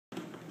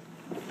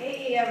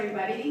Hey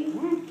everybody.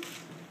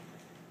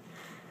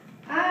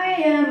 I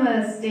am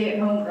a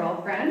stay-at-home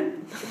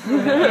girlfriend,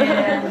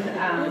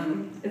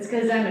 and it's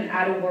because I'm an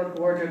out-of-work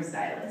wardrobe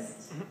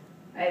stylist.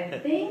 I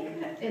think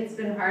it's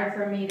been hard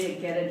for me to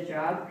get a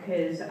job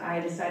because I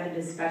decided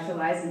to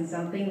specialize in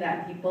something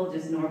that people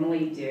just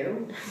normally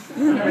do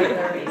on a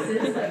regular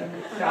basis, like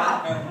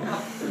shop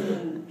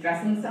and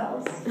dress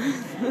themselves.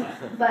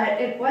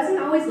 But it wasn't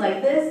always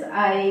like this.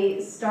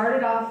 I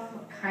started off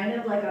kind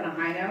of like on a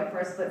high note for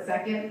a split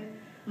second.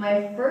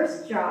 My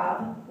first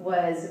job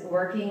was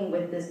working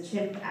with this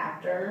chimp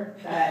actor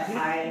that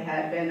I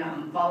had been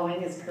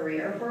following his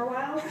career for a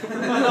while.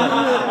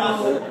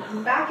 So,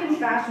 back in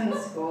fashion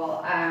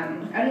school, I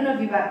don't know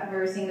if you've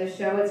ever seen this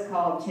show, it's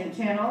called Chimp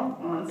Channel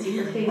on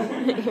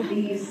Superstation.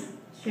 These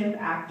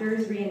chimp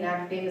actors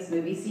reenact famous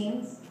movie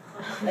scenes.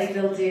 Like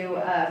they'll do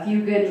A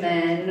Few Good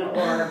Men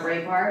or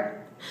Braveheart.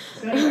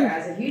 So anyway, I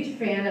was a huge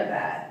fan of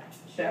that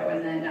show,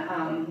 and then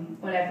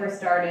when I first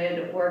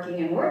started working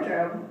in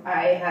wardrobe,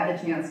 I had the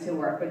chance to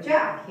work with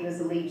Jack. He was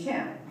the lead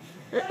chimp.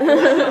 It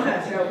wasn't on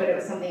that show, but it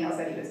was something else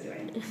that he was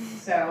doing.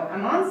 So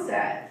I'm on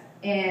set,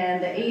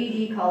 and the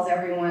AD calls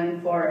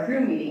everyone for a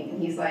crew meeting,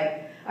 and he's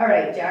like, all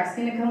right, Jack's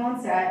gonna come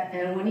on set,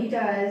 and when he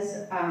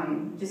does,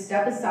 just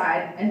step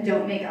aside and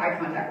don't make eye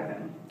contact with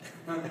him.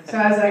 So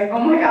I was like, oh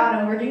my god,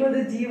 I'm working with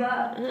a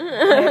diva.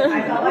 And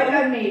I felt like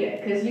I made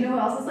it, because you know who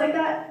else is like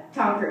that?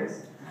 Tom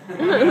Cruise.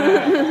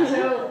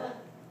 So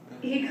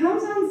he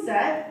comes on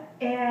set,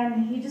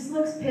 and he just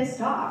looks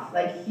pissed off.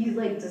 Like, he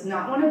does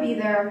not want to be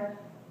there.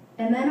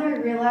 And then I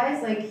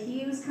realized,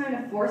 he was kind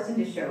of forced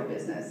into show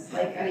business,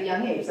 at a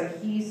young age.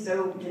 He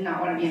so did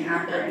not want to be an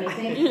actor or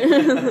anything.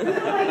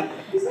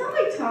 He's not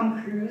like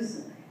Tom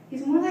Cruise.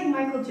 He's more like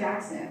Michael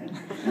Jackson.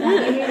 And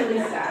that made me really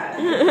sad.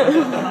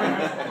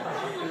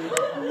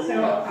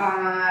 So,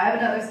 I have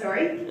another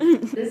story.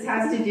 This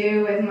has to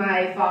do with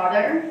my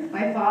father.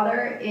 My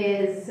father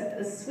is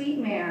a sweet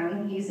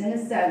man. He's in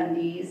his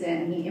 70s,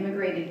 and he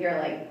immigrated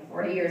here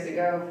 40 years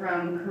ago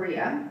from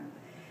Korea.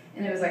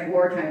 And it was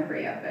wartime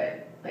Korea,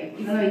 but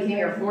even though he came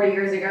here 40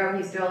 years ago,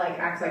 he still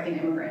acts like an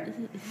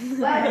immigrant.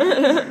 But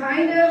he's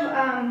kind of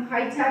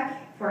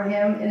high-tech for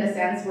him in a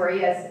sense where he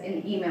has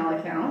an email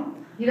account.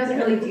 He doesn't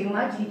really do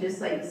much. He just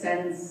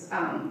sends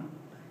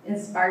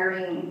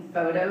inspiring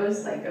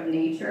photos of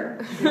nature.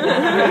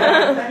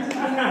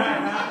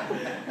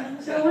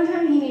 So one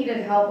time he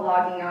needed help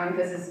logging on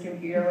because his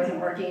computer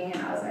wasn't working,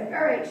 and I was like,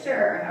 all right,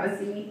 sure, have a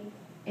seat.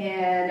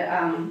 And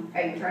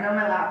I turned on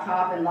my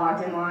laptop and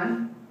logged him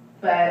on,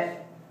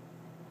 but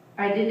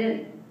I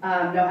didn't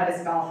know how to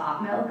spell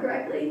Hotmail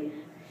correctly.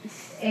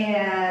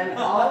 And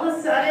all of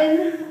a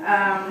sudden,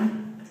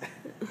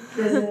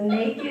 this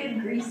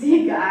naked,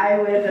 greasy guy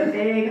with a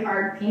big,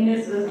 hard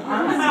penis was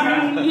on the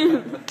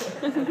screen.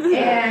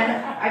 And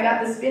I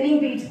got the spinning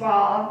beach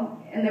ball,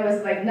 and there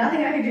was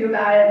nothing I could do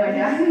about it. My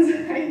dad's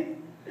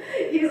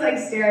he's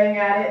staring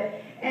at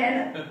it.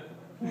 And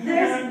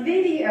this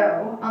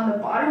video on the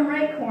bottom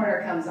right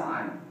corner comes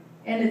on.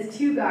 And it's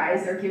two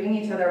guys, they're giving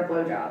each other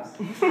blowjobs.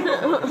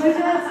 My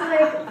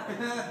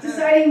dad's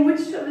deciding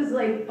which of his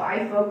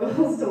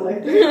bifocals to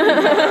look through.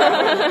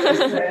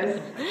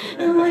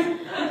 And I'm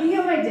looking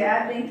at my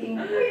dad thinking,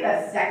 wait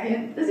a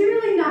second, does he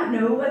really not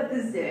know what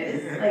this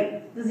is?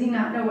 Does he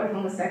not know what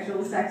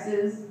homosexual sex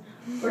is?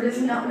 Or does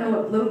he not know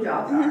what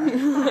blowjobs are?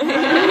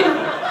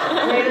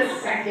 Wait a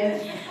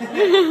second.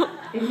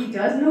 If he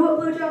does know what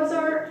blowjobs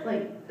are,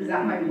 is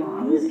that my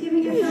mom who's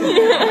giving it to him?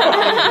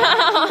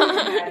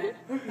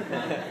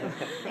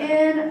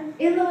 And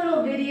in the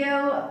little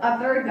video, a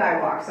third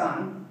guy walks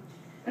on.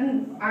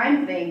 And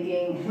I'm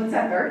thinking, what's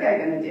that third guy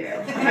going to do?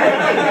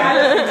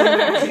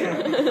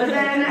 But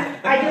then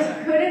I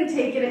just couldn't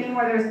take it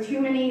anymore. There's too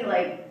many,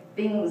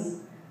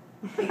 things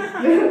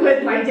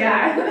with my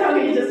dad that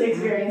we just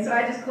experienced. So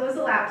I just closed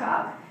the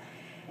laptop.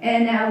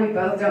 And now we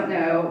both don't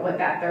know what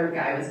that third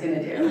guy was going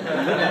to do.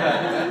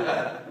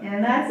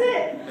 And that's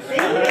it.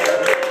 Thank you.